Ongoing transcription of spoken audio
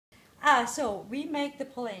So we make the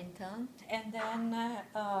polenta, and then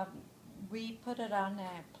we put it on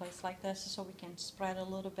a place like this so we can spread a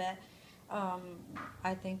little bit. Um,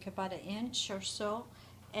 I think about an inch or so,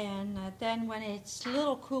 and then when it's a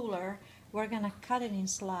little cooler, we're gonna cut it in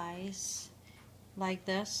slice like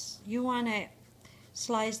this. You want to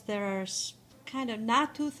slice that are kind of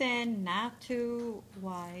not too thin, not too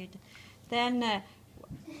wide. Then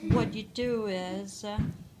what you do is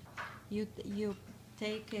you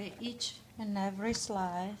take each and every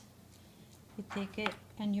slice, you take it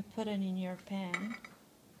and you put it in your pan,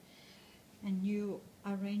 and you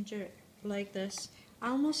arrange it like this,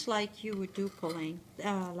 almost like you would do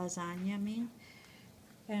lasagna, I mean.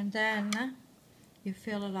 And then you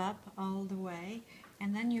fill it up all the way,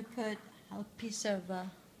 and then you put a piece of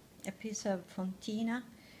fontina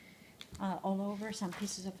all over, some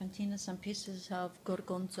pieces of fontina, some pieces of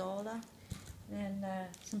gorgonzola, and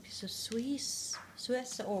some pieces of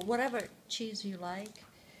Swiss or whatever cheese you like.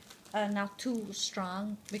 Not too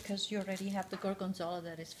strong because you already have the gorgonzola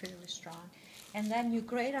that is fairly strong. And then you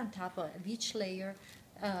grate on top of each layer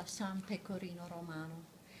some pecorino romano.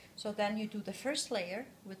 So then you do the first layer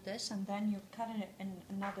with this, and then you cut it in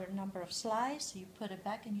another number of slices. You put it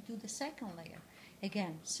back, and you do the second layer.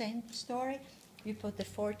 Again, same story. You put the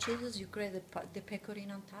four cheeses, you grate the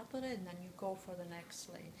pecorino on top of it, and then you go for the next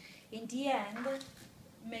layer. In the end,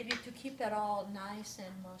 maybe to keep that all nice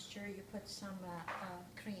and moisture, you put some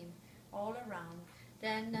cream all around.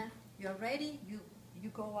 Then you're ready. You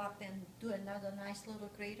go up and do another nice little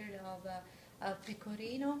grater of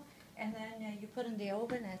pecorino, and then you put in the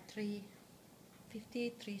oven at 350,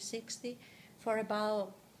 360 for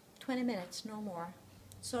about 20 minutes, no more.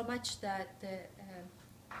 So much that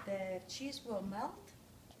the cheese will melt,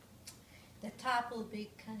 the top will be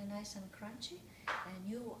kind of nice and crunchy, and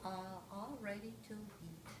you are all ready to eat.